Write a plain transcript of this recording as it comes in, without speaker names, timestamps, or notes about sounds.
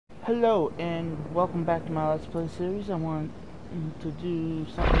Hello and welcome back to my Let's Play series. I want to do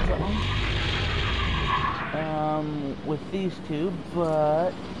something with these two,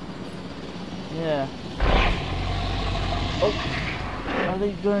 but yeah. Oh, are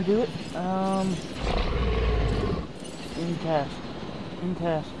they gonna do it? In task, in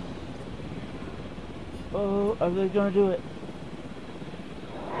task. Oh, are they gonna do it?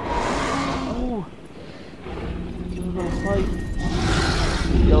 Oh, we're gonna fight.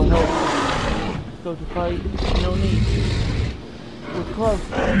 No help. Go to fight. No need. We're close.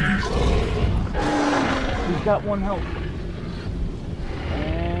 He's got one health.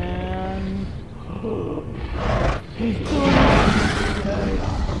 And he's doing it.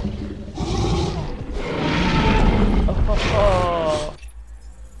 Oh.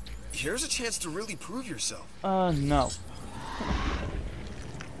 Here's a chance to really prove yourself. No.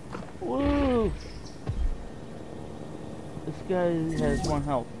 Woo. This guy has one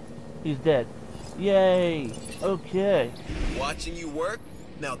health. He's dead. Yay. Okay. Watching you work?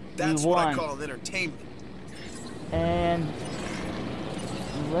 Now that's what I call entertainment. And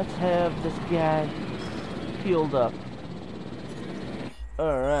let's have this guy healed up.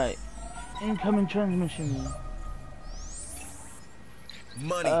 Alright. Incoming transmission.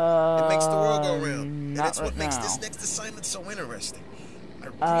 Money. It makes the world go round. And Not it's what right makes now. this next assignment so interesting. I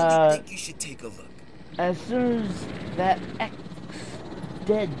really think you should take a look. As soon as that X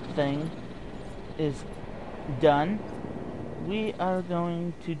dead thing is done, we are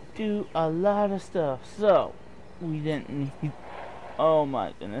going to do a lot of stuff. So, we didn't need... Oh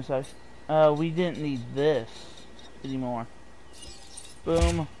my goodness, we didn't need this anymore.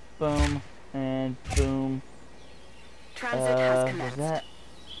 Boom, boom, and boom. Transit has commenced.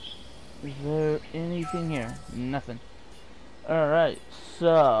 Is there anything here? Nothing. Alright,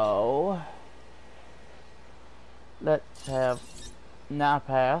 so... Let's have now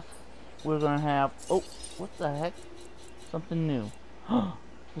path. We're gonna have... Oh, what the heck? Something new.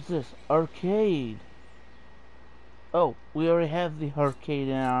 What's this? Arcade. Oh, we already have the arcade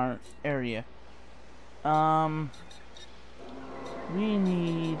in our area. We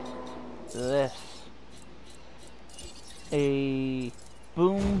need this. A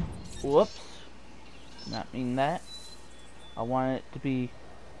boom. Whoops. Not mean that. I want it to be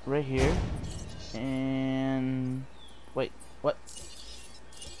right here. And wait, what?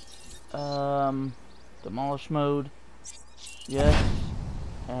 Demolish mode. Yes.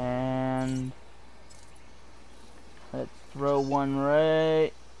 And let's throw one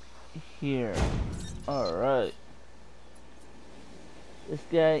right here. Alright. This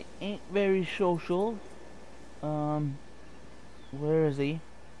guy ain't very social. Where is he?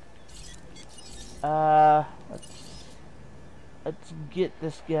 Let's get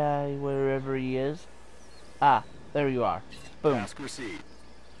this guy wherever he is. Ah, there you are. Boom. Task received.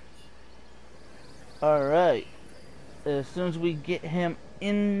 Alright. As soon as we get him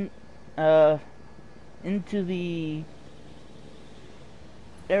in, into the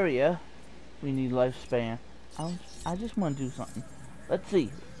area, we need lifespan. I just want to do something. Let's see.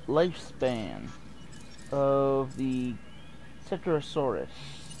 Lifespan of the Tetrasaurus.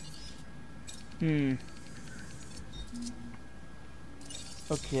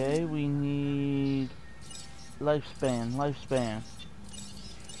 Okay, we need lifespan.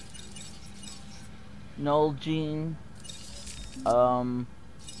 Null gene.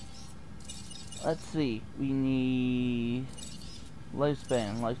 Let's see. We need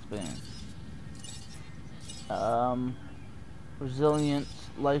lifespan. Resilience,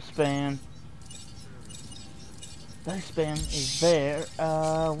 lifespan. Lifespan is there.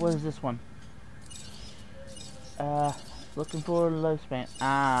 What is this one? Looking for lifespan.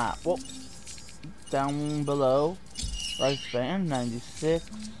 Ah, whoop. Down below. Lifespan, 96.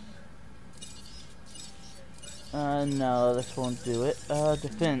 No, this won't do it.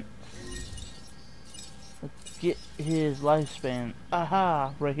 Defense. Let's get his lifespan.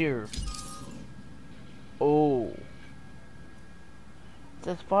 Aha, right here. Oh. It's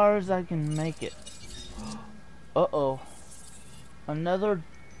as far as I can make it. Uh-oh. Another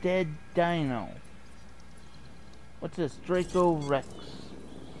dead dino. What's this? Draco Rex.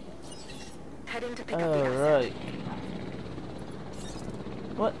 Heading to pick up the asset. Alright.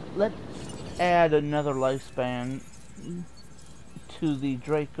 What? Let's add another lifespan to the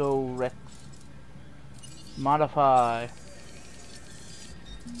Draco Rex. Modify.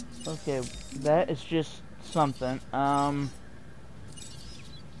 Okay, that is just something.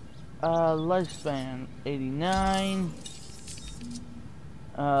 Lifespan 89.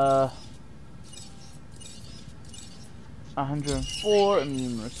 104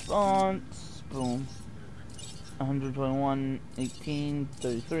 immune response. Boom. 121, 18,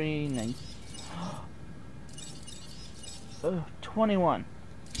 33, 19, 21.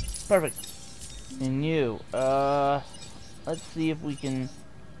 Perfect. And you, let's see if we can,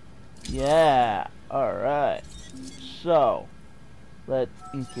 yeah, alright. So, let's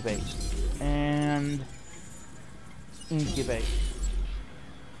incubate. And incubate.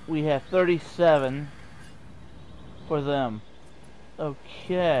 We have 37 for them.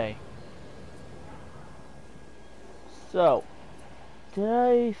 Okay. So, did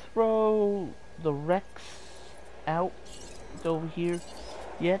I throw the Rex out over here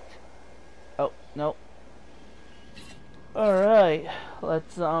yet? Oh, no. Alright,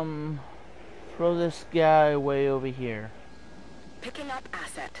 let's throw this guy way over here. Picking up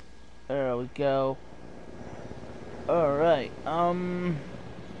asset. There we go. Alright,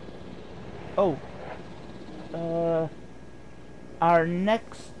 oh. Our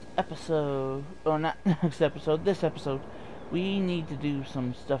next episode, or not next episode, this episode, we need to do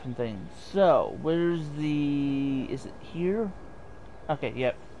some stuff and things. So, where's the, is it here? Okay,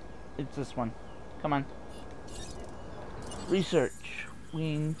 yep. It's this one. Come on. Research.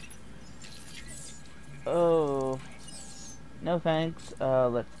 Oh. No thanks.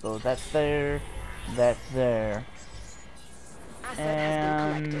 Let's go. That's there. That's there.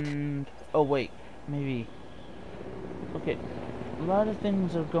 And oh wait, maybe. Okay, a lot of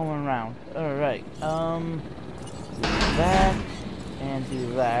things are going around. All right. Do that and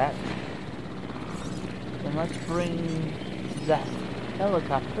do that. And let's bring that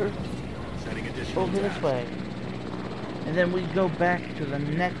helicopter over this way. And then we go back to the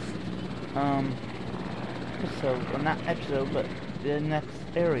next episode, or not episode, but the next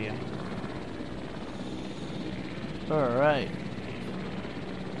area. Alright.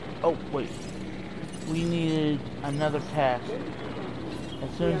 Oh, wait. We needed another task. As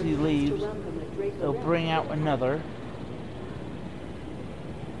soon as he leaves, they'll bring out another.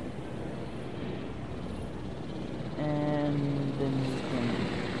 And then we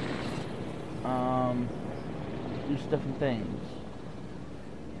can do stuff and things.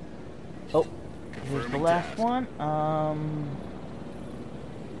 Oh, here's the last one.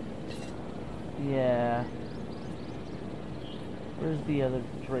 Yeah. Where's the other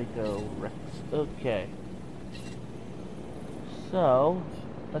Draco Rex? Okay. So,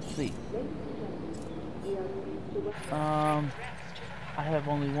 let's see. I have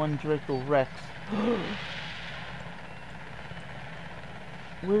only one Draco Rex.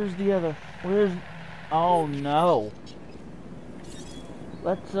 Where's the other? Where's... Oh no.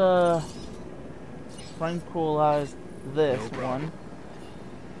 Let's tranquilize this one.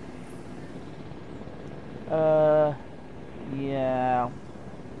 Yeah.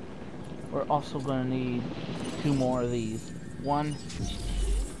 We're also gonna need 2 more of these. 1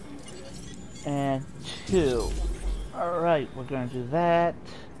 and 2. Alright, we're gonna do that.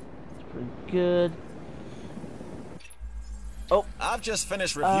 It's pretty good. Oh, I've just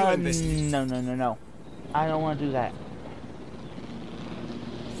finished reviewing this. No. I don't want to do that.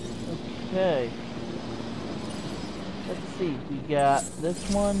 Okay. Let's see. We got this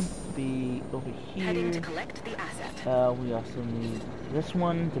one to be over here. Heading to collect the asset. We also need this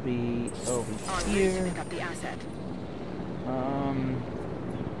one to be over On route here. to pick up the asset.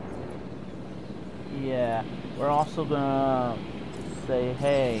 Yeah. We're also gonna say,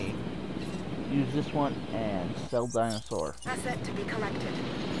 hey, use this one and sell dinosaur. Asset to be collected.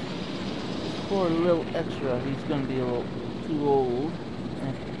 For a little extra, he's gonna be a little too old.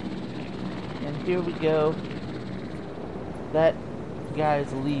 And here we go. That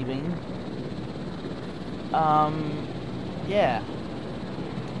guy's leaving. Yeah.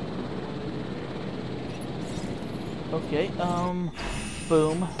 Okay,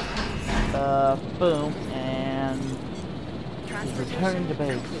 boom. Boom, and he's returning to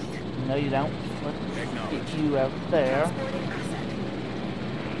base. No, you don't. Let's get you out there. Transporting asset.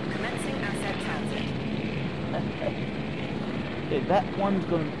 Commencing asset transit. Okay, that one's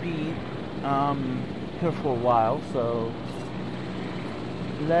gonna be, here for a while, so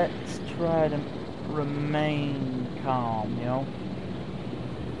let's try to remain calm, you know?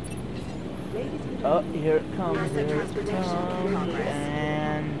 Oh, here it comes,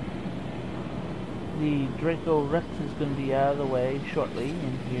 and the Draco Rex is going to be out of the way shortly,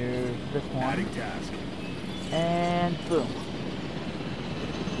 and here's this one, and boom.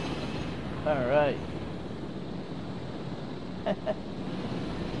 Alright.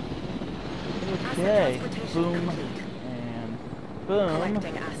 Okay, boom, and boom.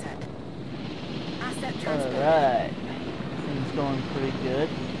 Collecting asset. Asset transport. Alright. Things going pretty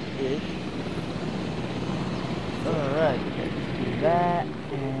good-ish. Alright, let's do that,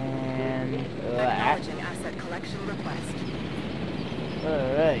 and that. Acknowledging asset collection request.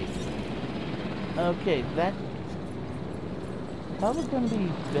 Alright. Okay, that's probably gonna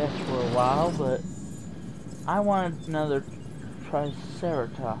be best for a while, but I want another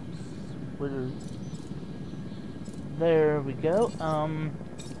Triceratops. There we go.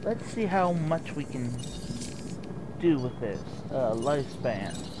 Let's see how much we can do with this.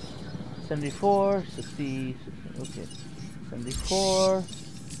 Lifespan. 74, 60, okay. 74.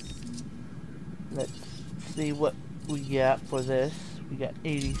 Let's see what we got for this. We got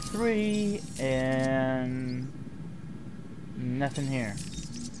 83 and nothing here.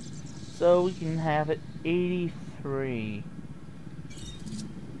 So we can have it 83.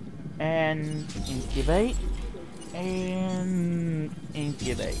 And incubate. And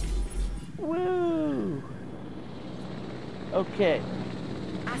incubate. Woo! Okay.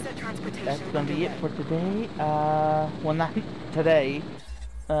 Asset transportation. That's gonna be it for today. Well, not today.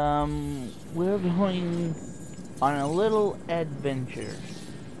 We're going on a little adventure.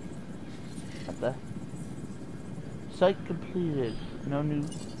 What the? Site completed. No new.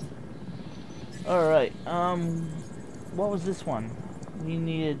 Alright, what was this one? We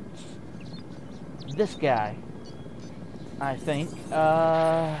needed this guy, I think.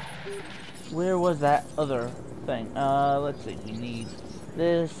 Where was that other thing? Let's see, we need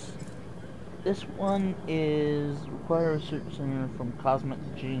this. This one is Require Research Center from Cosmic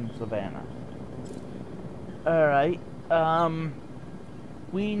Gene Savannah. Alright,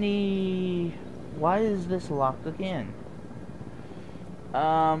 we need... Why is this locked again?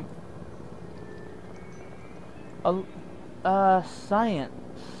 Science.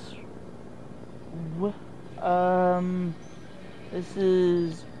 This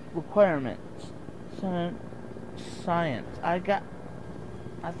is requirements. Science. I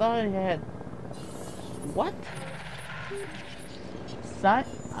thought I had... What? I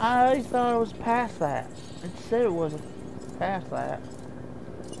thought it was past that. It said it wasn't past that.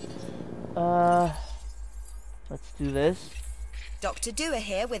 Let's do this. Dr. Dewar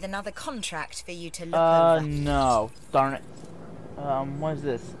here with another contract for you to look over. No. Darn it. What is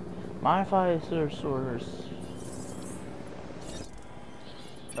this? Modify source orders.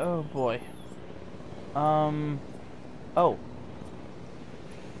 Oh boy. Oh.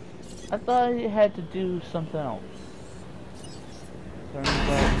 I thought I had to do something else. Turns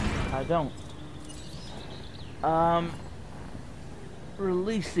out I don't.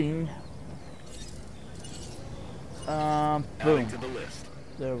 Releasing. Boom. Adding to the list.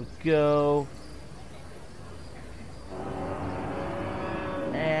 There we go.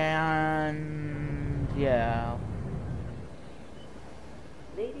 And yeah.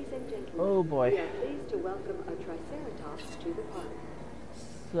 Ladies and gentlemen, Oh boy. we are pleased to welcome a Triceratops to the park.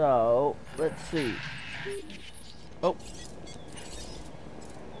 So let's see. Oh,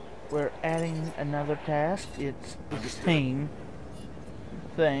 we're adding another task. It's the same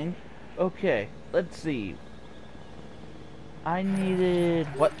thing. Okay, let's see. I needed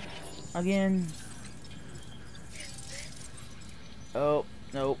what again? Oh,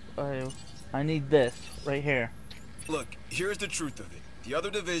 nope. I need this right here. Look, here's the truth of it. The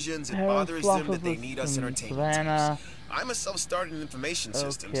other divisions, it bothers them that they need us entertainment Savannah. teams. I myself started in information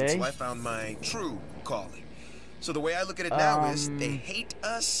systems until I found my true calling. So the way I look at it now is they hate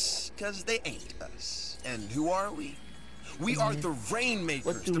us because they ain't us. And who are we? We are the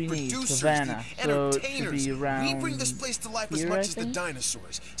rainmakers, the producers, Savannah. the entertainers. So we bring this place to life as here, much I as the think?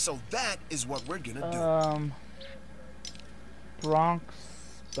 dinosaurs. So that is what we're gonna do. Bronx.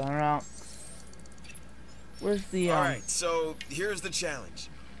 Where's the Alright, so here's the challenge.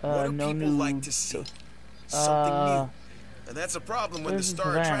 What do no people new like to see? Something new. And that's a problem when the where's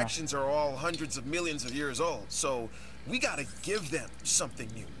star Savannah? attractions are all hundreds of millions of years old. So we gotta give them something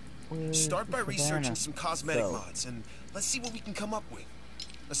new. Where's Start by Savannah? researching some cosmetic So. mods and let's see what we can come up with.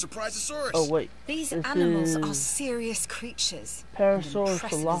 A surpriseosaurus. Oh wait. These This animals are is serious creatures. Parasaurus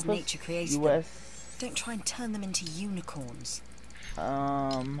Impressive as Salopus, nature created them. US. Don't try and turn them into unicorns.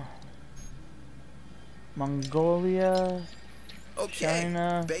 Mongolia. Okay,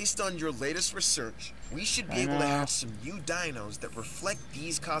 China. based on your latest research, we should be able to China. have some new dinos that reflect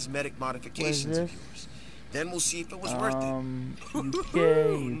these cosmetic modifications What of is this? yours. Then we'll see if it was worth it. UK,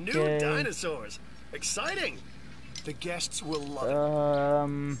 New UK. dinosaurs. Exciting. The guests will love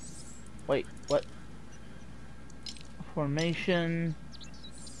it. Wait, what? Formation.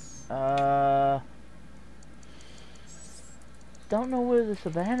 Don't know where the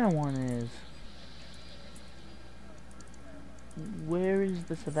Savannah one is. Where is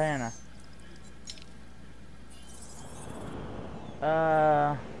the Savannah?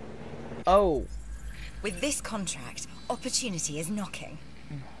 Oh. With this contract, opportunity is knocking.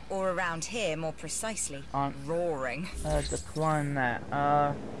 Or around here, more precisely, On roaring. decline that.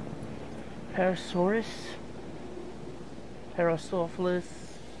 Parasaurus? Parasaurus?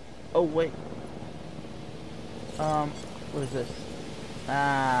 Oh wait. What is this?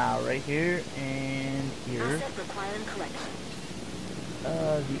 Ah, right here and here. Asset requiring collection.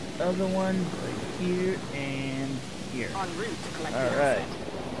 The other one right here and here. En route to collect the Alright. asset.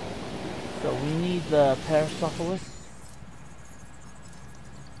 So we need the Parasaurus.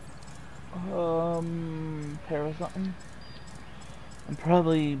 Para something. I'm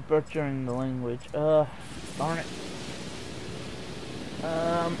probably butchering the language. Darn it.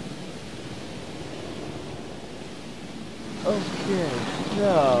 Okay,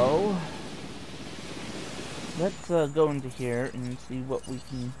 so let's go into here and see what we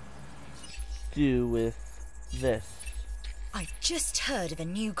can do with this. I've just heard of a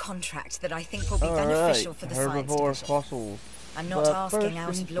new contract that I think will be Alright, beneficial for the science herbivore division. fossils. I'm not But asking first out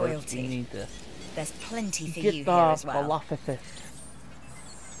things of first, loyalty. we need to There's plenty for get you the here as well.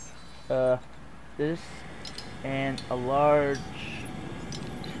 Dilophosaurus. This and a large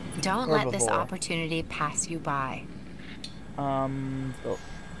Don't herbivore. let this opportunity pass you by.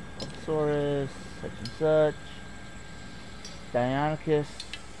 Dilophosaurus, such and such. Deinonychus.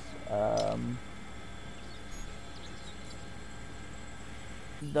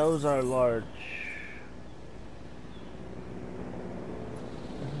 Those are large.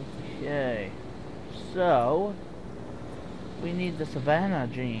 Okay. So we need the Savannah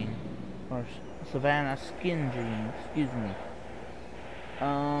gene. Or Savannah skin gene, excuse me.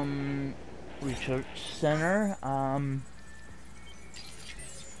 Research center.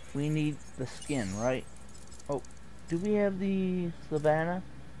 We need the skin, right? Oh, do we have the Savannah?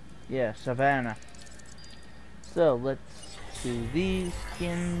 Yeah, Savannah. So let's do these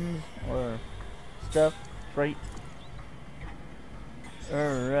skins or stuff, right?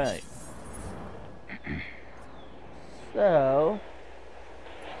 Alright. So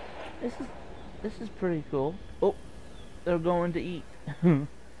this is pretty cool. Oh, they're going to eat.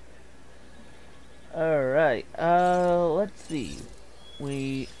 Alright, let's see.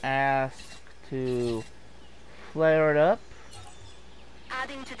 We ask to flare it up.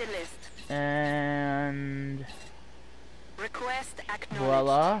 Adding to the list. And Request acknowledged.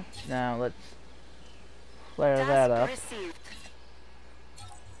 voila. Now let's flare Task that up. received.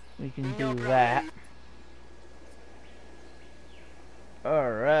 We can No do problem. that.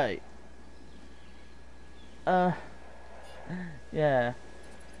 Alright. Yeah.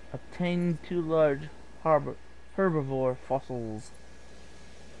 Obtain 2 large herbivore fossils.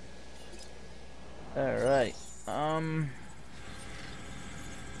 Alright.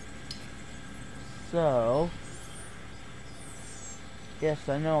 So yes,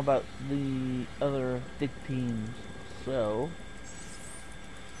 I know about the other big teams. So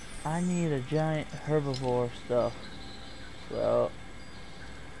I need a giant herbivore stuff. So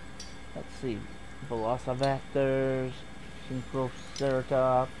let's see. Velociraptors,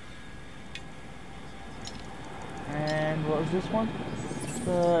 Synchroceratops, and what was this one?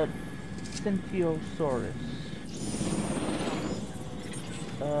 The Centiosaurus.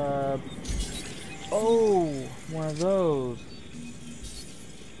 Oh, one of those.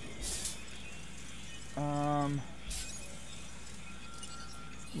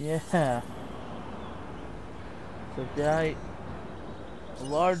 Yeah. So a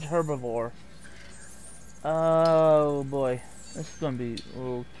large herbivore. Oh boy, this is gonna be a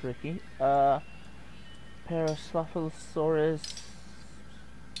little tricky. Parasaurolosaurus,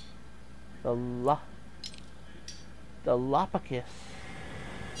 Dilophosaurus.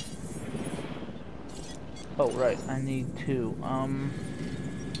 Oh right, I need 2.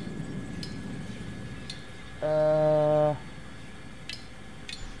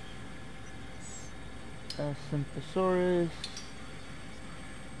 Symphosaurus.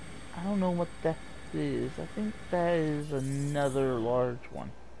 I don't know what that is. I think that is another large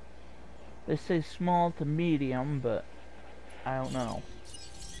one. They say small to medium, but I don't know.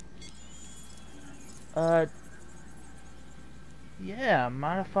 Yeah,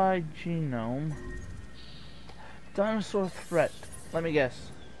 modified genome. Dinosaur threat. Let me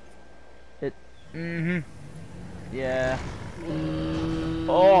guess. Yeah.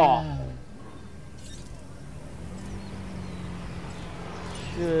 Oh!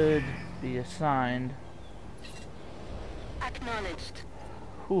 Should be assigned. Acknowledged.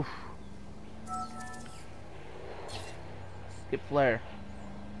 Whew. Skip flare.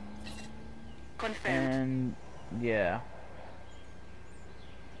 Confirmed. And yeah.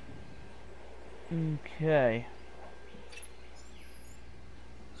 Okay.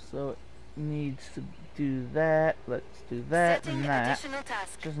 So it needs to do that. Let's do that Setting and that, additional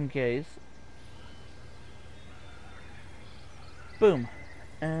task. just in case. Boom.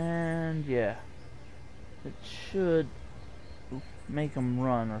 And yeah, it should make them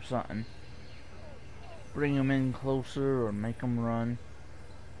run or something. Bring them in closer or make them run.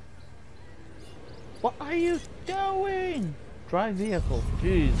 What are you doing? Drive vehicle.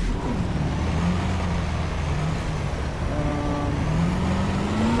 Jeez.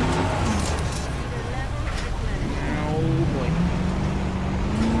 Oh boy.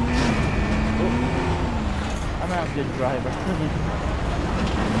 Oh. I'm not a good driver.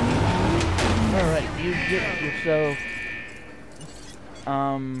 Alright, you get yourself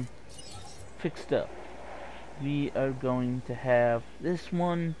fixed up. We are going to have this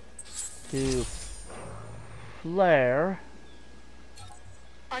one to flare,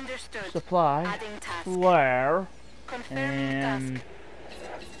 Understood. supply, Adding task. flare, Confirming and task.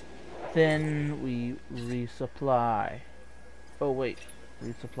 then we resupply. Oh wait,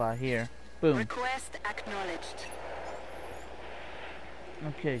 resupply here. Boom. Request acknowledged.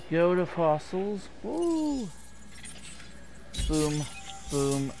 Okay, go to fossils. Woo! Boom,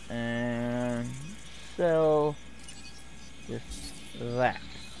 boom, and sell this, that.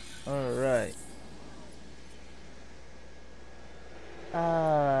 Alright.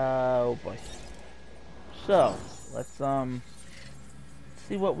 Oh boy. So, let's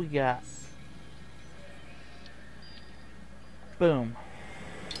see what we got. Boom.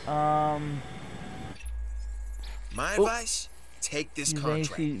 My advice: take this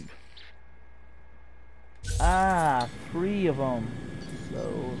contract. Ah, 3 of them.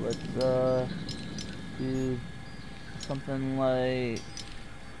 So let's do something like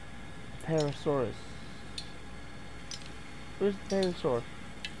Parasaurus. Where's the Parasaurus?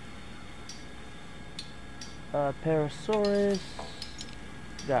 Parasaurus.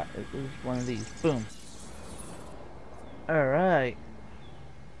 Got it. It was one of these. Boom. Alright.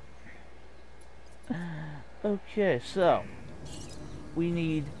 Okay, so we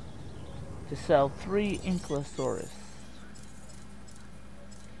need to sell 3 Ankylosaurus.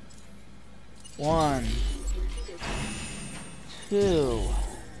 1, 2,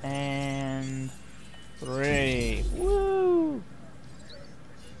 and 3. Woo!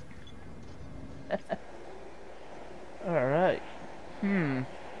 Alright.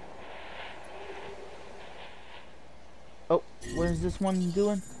 Oh, what is this one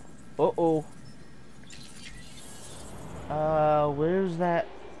doing? Uh-oh. Where's that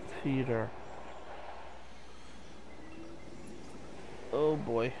feeder? Oh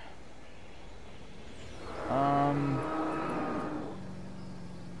boy.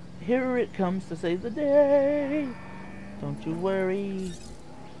 Here it comes to save the day. Don't you worry.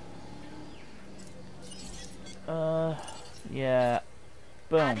 Yeah.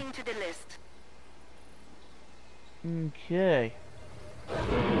 Boom. Adding to the list. Okay.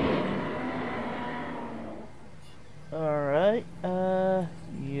 Alright,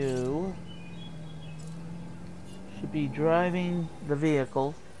 you should be driving the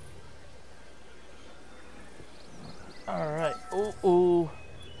vehicle. Alright,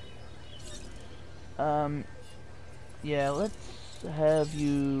 yeah, let's have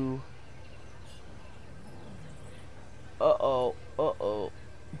you...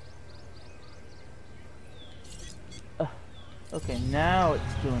 Okay, now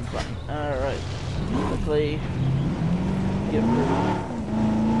it's doing something. Alright, quickly get rid of it.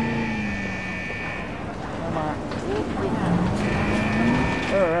 Come on.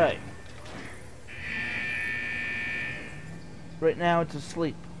 Alright. Right now it's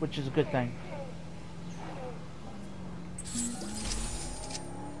asleep, which is a good thing.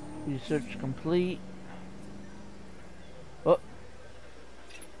 Research complete. Oh.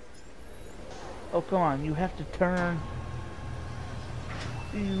 Oh, come on, you have to turn.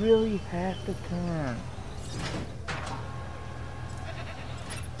 You really have to turn.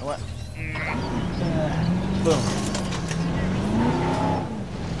 What? Boom.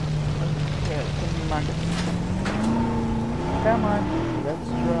 Okay, come on. Come on, let's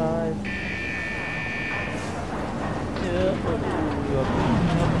drive.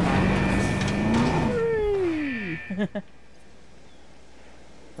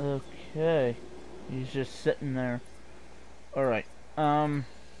 Okay, he's just sitting there. Alright,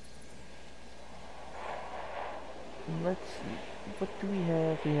 let's see, what do we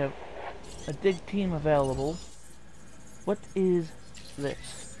have? We have a dig team available. What is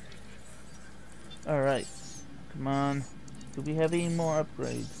this? Alright, come on. Do we have any more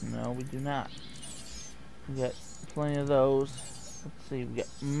upgrades? No, we do not. We got plenty of those. Let's see, we got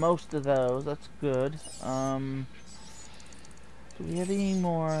most of those. That's good. Do we have any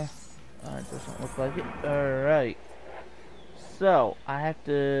more? It doesn't look like it. Alright. So, I have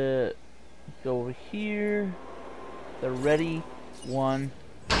to go over here. They're ready. 1,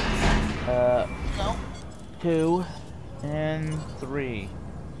 no, 2, and 3.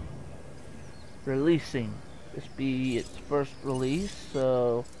 Releasing. This be its first release,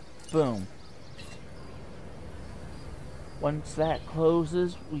 so boom. Once that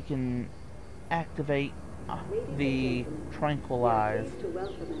closes, we can activate the tranquilize. To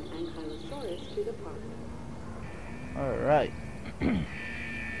welcome an ankylosaurus to the park. Alright.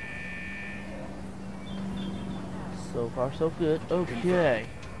 So far so good. Okay.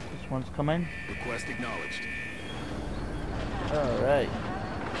 This one's coming. Request acknowledged. Alright.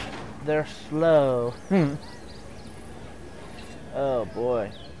 They're slow. Oh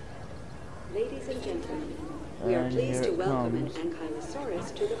boy. Ladies and gentlemen, we are And pleased to here it welcome an comes.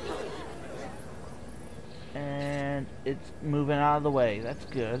 ankylosaurus to the park. And it's moving out of the way. That's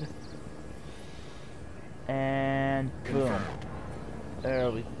good. And boom.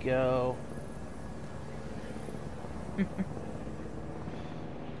 There we go.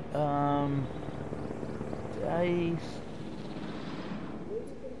 Dice.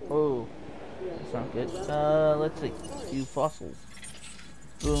 Oh, that's not good. Let's see. Few fossils.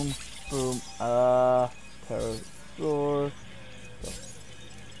 Boom, boom. Pterosaur.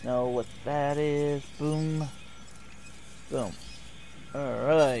 Know what that is. Boom. Boom.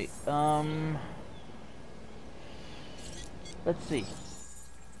 Alright, let's see.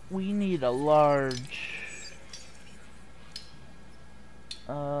 We need a large,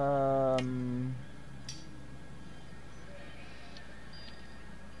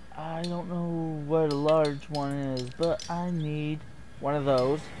 I don't know what a large one is, but I need one of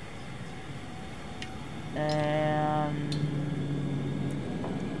those. And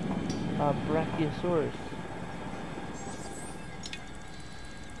a Brachiosaurus.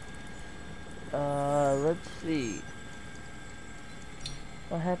 Let's see.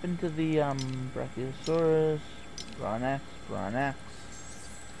 What happened to the Brachiosaurus? Bronx.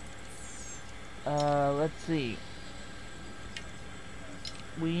 Let's see.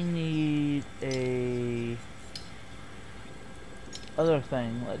 We need a other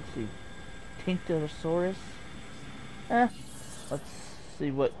thing. Let's see. Tinctosaurus. Let's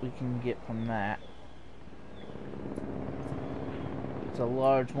see what we can get from that. It's a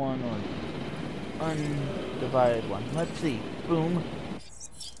large one or undivided one. Let's see. Boom.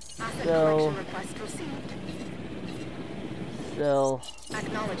 Asset So, collection request received. Sell.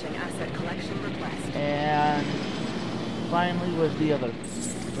 Acknowledging asset collection request. And finally, where's the other?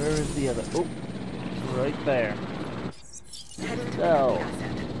 Where is the other? Oh, right there. Heading to So, pick up the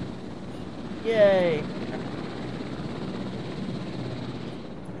asset. yay!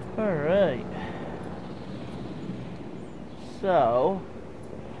 Alright. So,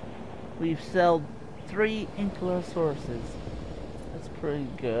 we've sold 3 Ankylosauruses. That's pretty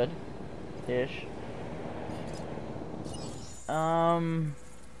good-ish.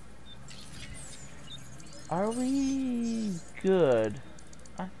 Are we good?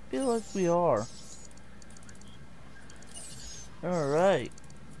 I feel like we are. Alright.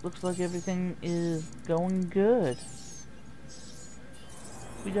 Looks like everything is going good.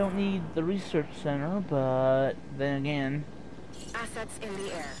 We don't need the research center, but then again, Assets in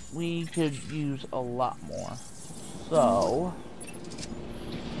the air. we could use a lot more. So,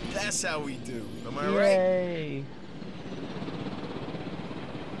 That's how we do. Am I right? yay!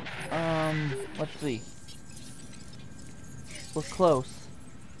 Let's see. We're close.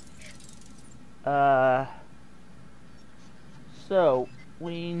 So,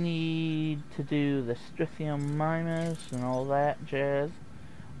 we need to do the Strithium Mimus and all that jazz.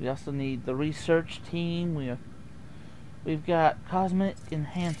 We also need the research team. We've got cosmetic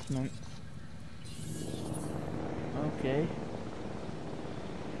enhancements. Okay.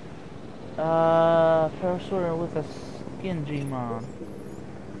 Parasaur with a skin Gmon.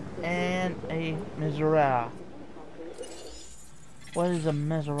 And a Mizra. What is a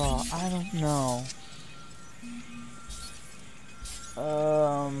Mizra? I don't know.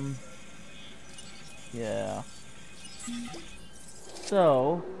 Yeah.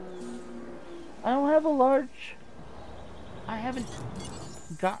 So, I don't have a large. I haven't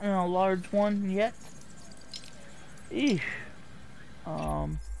gotten a large one yet. Eesh.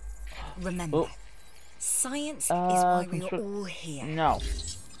 Remember, Oh. science is why we are construct- all here. No,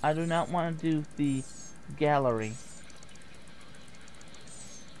 I do not want to do the gallery.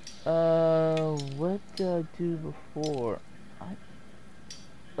 What did I do before?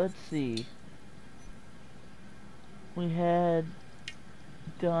 Let's see. We had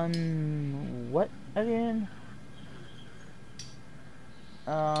done what again?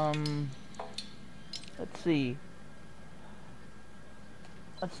 Let's see.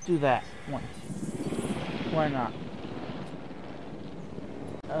 Let's do that one. Why not?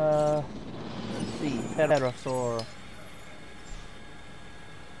 Let's see. Pterosaur.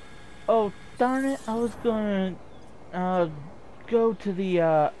 Oh, darn it. I was gonna, go to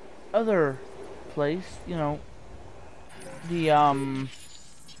the, other place. You know, the,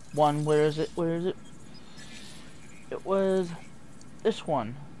 one. Where is it? Where is it? It was this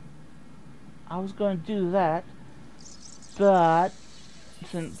one. I was gonna do that, but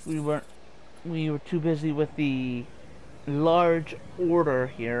since we were too busy with the large order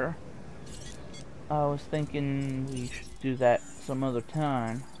here, I was thinking we should do that some other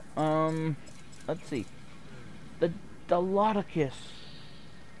time. Let's see. The Dilophosaurus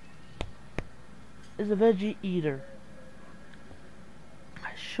is a veggie eater.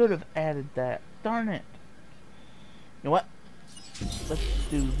 I should have added that. Darn it. You know what? Let's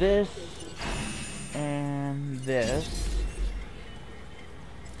do this and this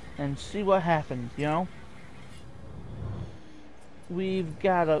and see what happens, you know? We've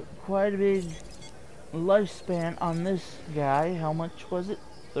got quite a big lifespan on this guy. How much was it?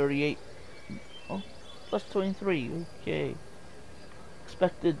 38. Oh, plus 23. Okay.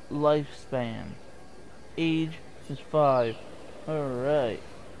 Expected lifespan. Age is 5. Alright.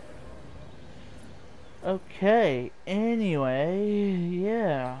 Okay. Anyway,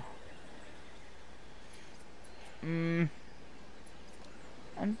 yeah. I'm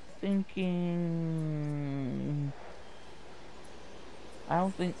thinking... I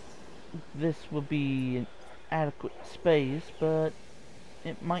don't think this will be an adequate space, but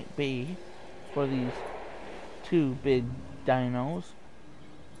it might be for these two big dinos.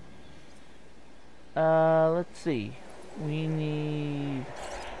 Let's see. We need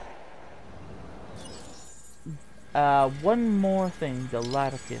one more thing.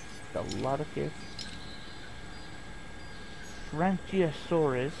 Dilophosaurus,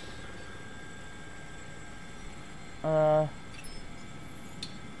 Brachiosaurus, the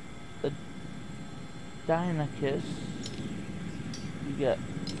Deinonychus. You got.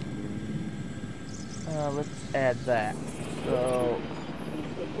 Let's add that. So,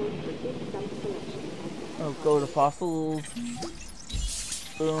 go to fossils.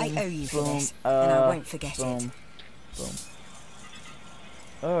 Boom. I owe you for boom, this, and I won't forget boom, it. Boom.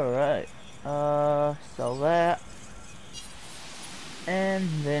 Alright. Sell that. And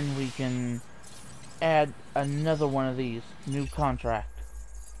then we can add another one of these. New contract.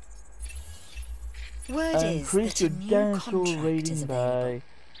 Word is Increase that your a new dinosaur contract rating is available.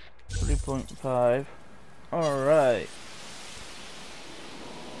 by 3.5. Alright.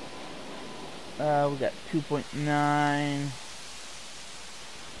 We got 2.9.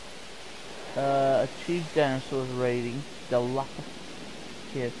 Achieve dinosaurs rating.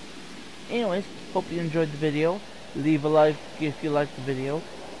 Dilophosaurus. Anyways, hope you enjoyed the video. Leave a like if you liked the video.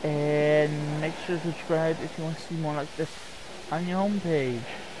 And make sure to subscribe if you want to see more like this on your homepage.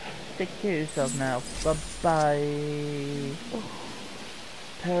 Take care of yourself now. Bye-bye. Oh,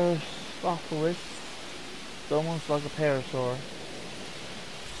 Parasaurus. It's almost like a parasaur.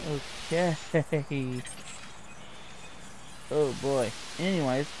 Okay. Oh boy.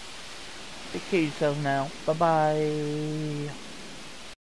 Anyways, take care of yourself now. Bye-bye.